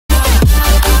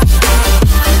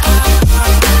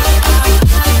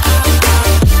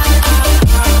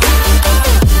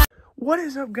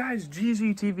is up, guys?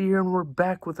 GZTV here, and we're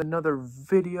back with another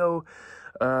video.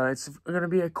 It's going to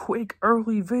be a quick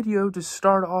early video to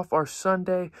start off our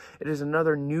Sunday. It is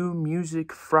another New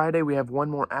Music Friday. We have one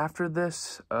more after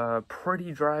this.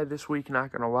 Pretty dry this week,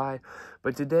 not going to lie.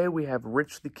 But today we have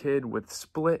Rich the Kid with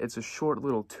Split. It's a short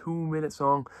little 2-minute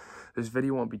song. This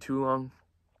video won't be too long.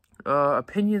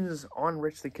 Opinions on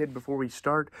Rich the Kid before we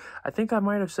start. I think I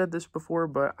might have said this before,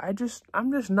 but I'm just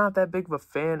not that big of a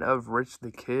fan of Rich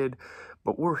the Kid.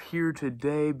 But we're here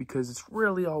today because it's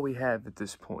really all we have at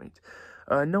this point.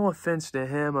 No offense to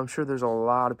him. I'm sure there's a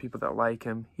lot of people that like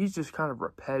him. He's just kind of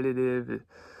repetitive.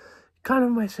 Kind of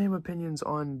my same opinions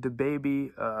on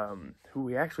DaBaby, who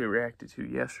we actually reacted to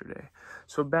yesterday.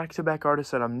 So back-to-back artists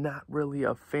that I'm not really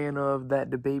a fan of. That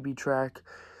DaBaby track,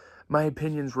 my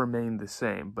opinions remain the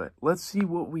same, but let's see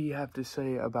what we have to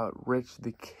say about Rich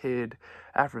the Kid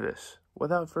after this.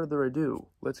 Without further ado,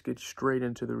 let's get straight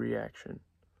into the reaction.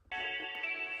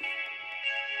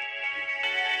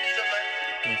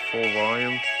 In full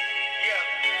volume.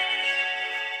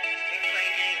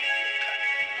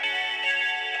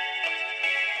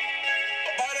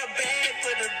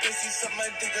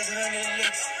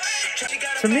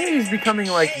 To me, he's becoming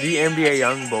like the NBA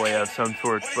YoungBoy of some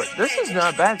sorts, but this is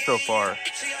not bad so far.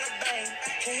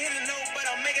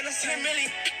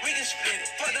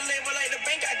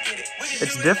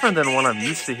 It's different than what I'm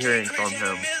used to hearing from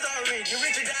him.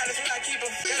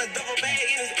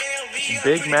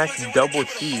 Big Mac double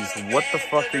cheese. What the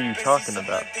fuck are you talking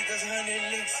about?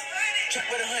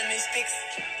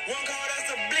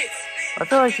 I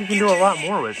feel like you can do a lot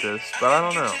more with this, but I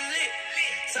don't know.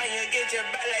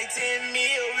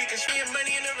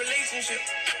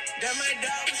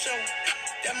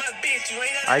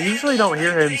 I usually don't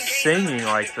hear him singing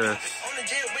like this.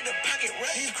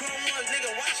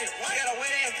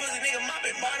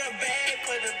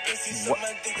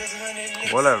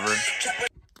 Whatever.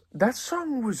 That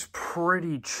song was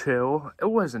pretty chill. It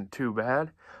wasn't too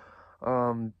bad.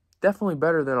 Definitely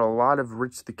better than a lot of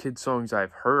Rich the Kid songs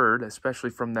I've heard,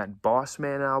 especially from that Boss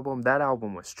Man album. That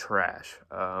album was trash.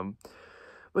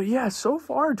 But yeah, so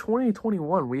far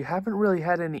 2021, we haven't really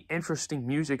had any interesting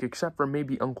music except for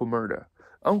maybe Uncle Murda.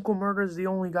 Uncle Murda is the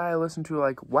only guy I listen to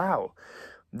like, wow,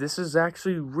 this is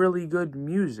actually really good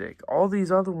music. All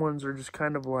these other ones are just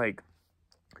kind of like,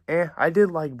 I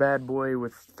did like Bad Boy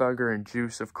with Thugger and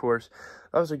Juice, of course.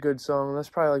 That was a good song. That's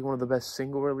probably like one of the best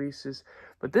single releases.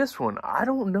 But this one, I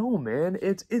don't know, man.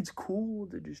 It's cool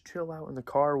to just chill out in the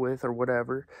car with or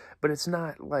whatever. But it's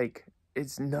not like,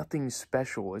 it's nothing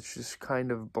special. It's just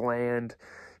kind of bland,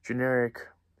 generic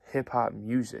hip-hop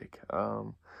music.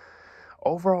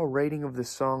 Overall rating of this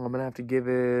song, I'm going to have to give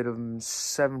it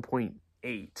 7.8.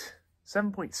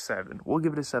 7.7. We'll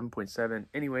give it a 7.7.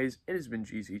 Anyways, it has been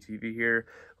GZTV here.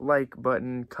 Like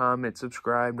button, comment,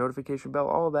 subscribe, notification bell,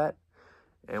 all that.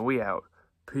 And we out.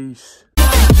 Peace.